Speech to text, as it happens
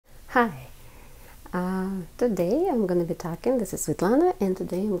Hi, today I'm going to be talking, this is Svetlana, and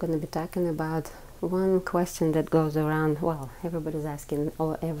today I'm going to be talking about one question that goes around, well, everybody's asking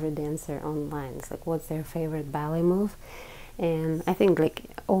every dancer online. It's like, what's their favorite ballet move? And I think like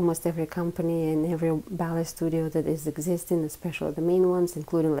almost every company and every ballet studio that is existing, especially the main ones,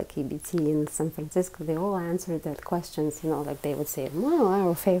 including like EBT in San Francisco, they all answer that questions, like they would say, well,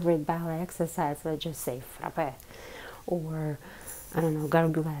 our favorite ballet exercise, let's just say frappe, or I don't know,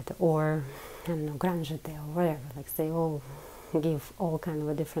 gargoulette, or I don't know, grand jeté, or whatever. Like they all give all kind of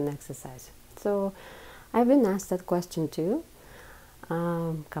a different exercise. So I've been asked that question too,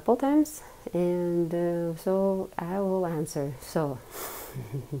 a couple times, and so I will answer. So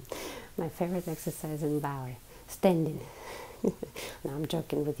my favorite exercise in ballet, standing. No, I'm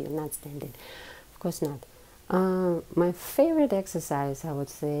joking with you, not standing. Of course not. My favorite exercise, I would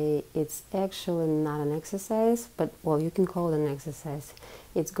say, it's actually not an exercise, but well, you can call it an exercise.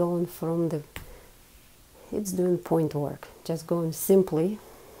 It's going it's doing point work, just going simply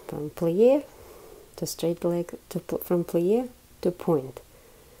from plie to straight leg, from plie to point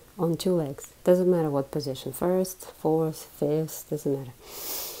on two legs. Doesn't matter what position, first, fourth, fifth, doesn't matter.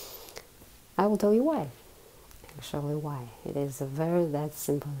 I will tell you why. Actually, why. It is that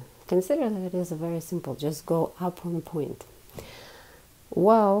simple. Consider that it is very simple. Just go up on point.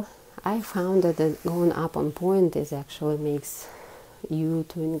 Well, I found that going up on point is actually makes you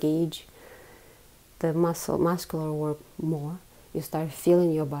to engage the muscular work more. You start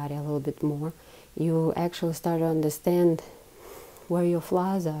feeling your body a little bit more. You actually start to understand where your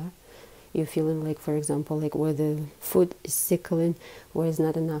flaws are. You're feeling like, for example, like where the foot is sickling, where there's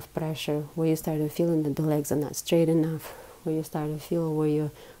not enough pressure, where you start to feeling that the legs are not straight enough, where you start to feel where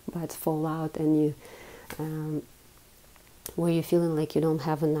your butts fall out, and you where you're feeling like you don't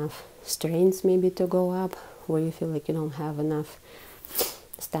have enough strength maybe to go up, where you feel like you don't have enough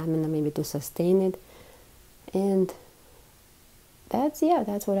stamina maybe to sustain it. And that's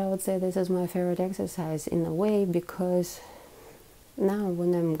what I would say. This is my favorite exercise in a way, because now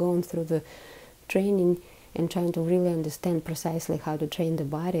when I'm going through the training and trying to really understand precisely how to train the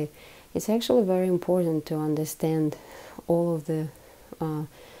body, it's actually very important to understand all of the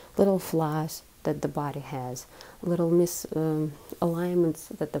little flaws that the body has, little misalignments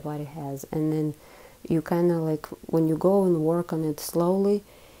that the body has. And then you kind of like, when you go and work on it slowly,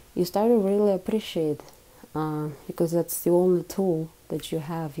 you start to really appreciate, because that's the only tool that you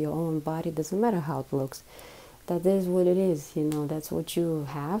have, your own body. Doesn't matter how it looks. That is what it is, that's what you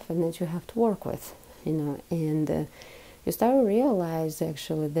have and that you have to work with, and you start to realize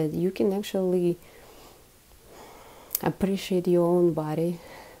actually that you can actually appreciate your own body,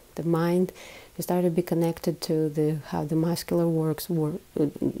 the mind. You start to be connected to how the muscular works to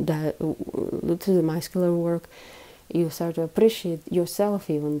the muscular work. You start to appreciate yourself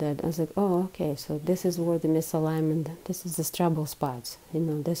even that. I was like, oh, okay, so this is where the misalignment, this is the trouble spots,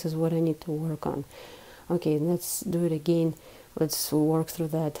 this is what I need to work on. Okay, let's do it again. Let's work through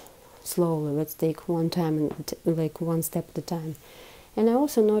that slowly. Let's take one time and like one step at a time. And I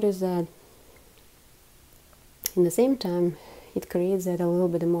also noticed that in the same time, it creates that a little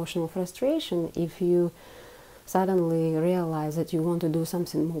bit emotional frustration if you suddenly realize that you want to do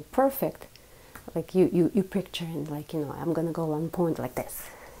something more perfect. Like you picturing like, I'm gonna go on point like this,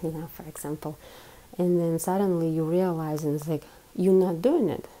 for example. And then suddenly you realize, and it's like, you're not doing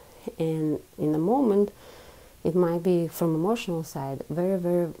it. And in a moment, it might be from emotional side very,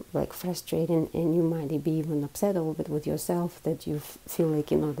 very like frustrating, and you might be even upset a little bit with yourself that you feel like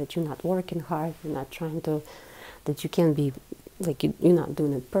that you're not working hard, you're not trying to, that you can be like you're not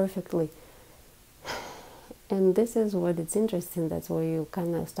doing it perfectly. And this is what it's interesting. That's where you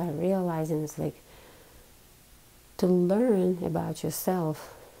kind of start realizing it's like to learn about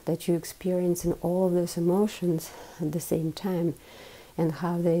yourself, that you're experiencing all of those emotions at the same time, and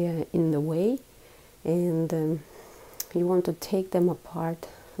how they are in the way, and you want to take them apart,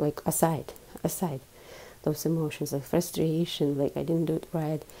 like aside those emotions, like frustration, like I didn't do it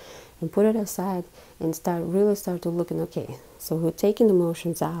right, and put it aside and really start to looking. Okay, so we're taking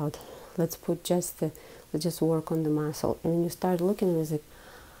emotions out. Let's just work on the muscle, and then you start looking at it as like,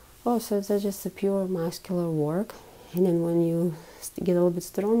 oh, so it's just a pure muscular work. And then when you get a little bit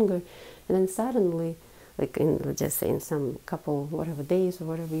stronger, and then suddenly, like let's just say in some couple whatever days or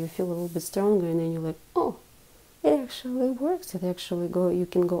whatever, you feel a little bit stronger, and then you're like, oh, it actually works. You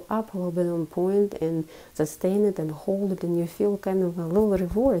can go up a little bit on point and sustain it and hold it, and you feel kind of a little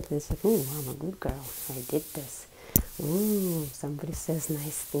reward. It's like, oh, I'm a good girl. I did this. Somebody says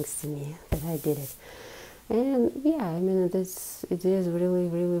nice things to me that I did it. And yeah, I mean, it is really,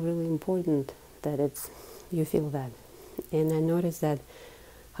 really, really important that you feel that. And I noticed that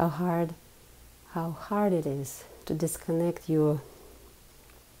how hard it is to disconnect your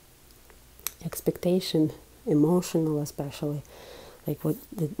expectation, emotional especially, like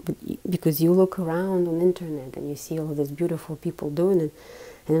because you look around on internet and you see all these beautiful people doing it,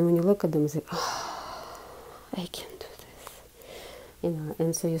 and then when you look at them, it's like, oh, I can't do this,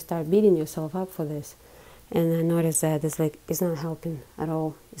 and so you start beating yourself up for this. And I noticed that it's not helping at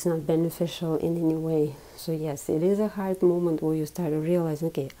all. It's not beneficial in any way. So yes, it is a hard moment where you start to realize,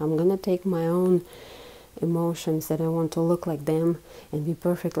 okay, I'm gonna take my own emotions that I want to look like them and be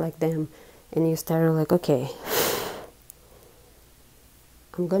perfect like them, and you start like, okay,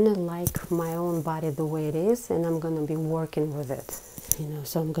 I'm gonna like my own body the way it is, and I'm gonna be working with it.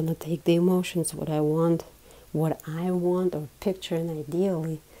 So I'm gonna take the emotions, what I want or picture and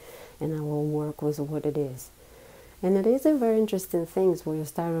ideally, and I will work with what it is. And it is a very interesting thing where you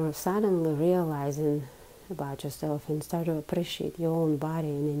start suddenly realizing about yourself and start to appreciate your own body,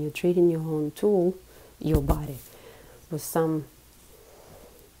 and then you're treating your own tool, your body, with some,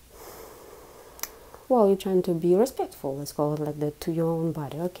 well, you're trying to be respectful, let's call it like that, to your own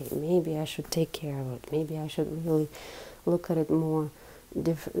body. Okay, maybe I should take care of it. Maybe I should really look at it more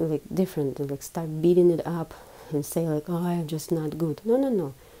differently, like start beating it up and say like, oh, I'm just not good.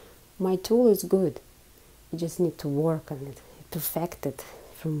 No. My tool is good. You just need to work on it, perfect it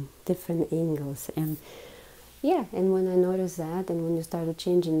from different angles. And yeah, and when I noticed that, and when you started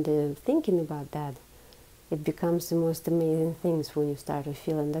changing the thinking about that, it becomes the most amazing things when you start to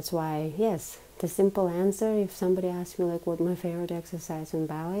feel. And that's why, yes, the simple answer, if somebody asks me like what my favorite exercise in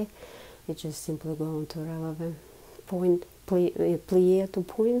ballet, it's just simply go into relevant point, plie to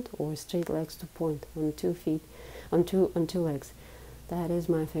point, or straight legs to point on 2 feet, on two legs. That is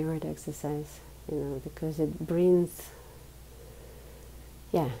my favorite exercise, because it brings,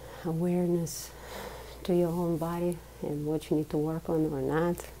 awareness to your own body and what you need to work on or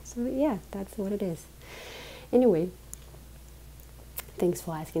not. So yeah, that's what it is. Anyway, thanks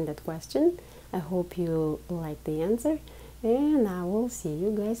for asking that question. I hope you like the answer, and I will see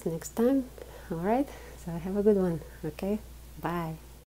you guys next time. All right, so have a good one. Okay, bye.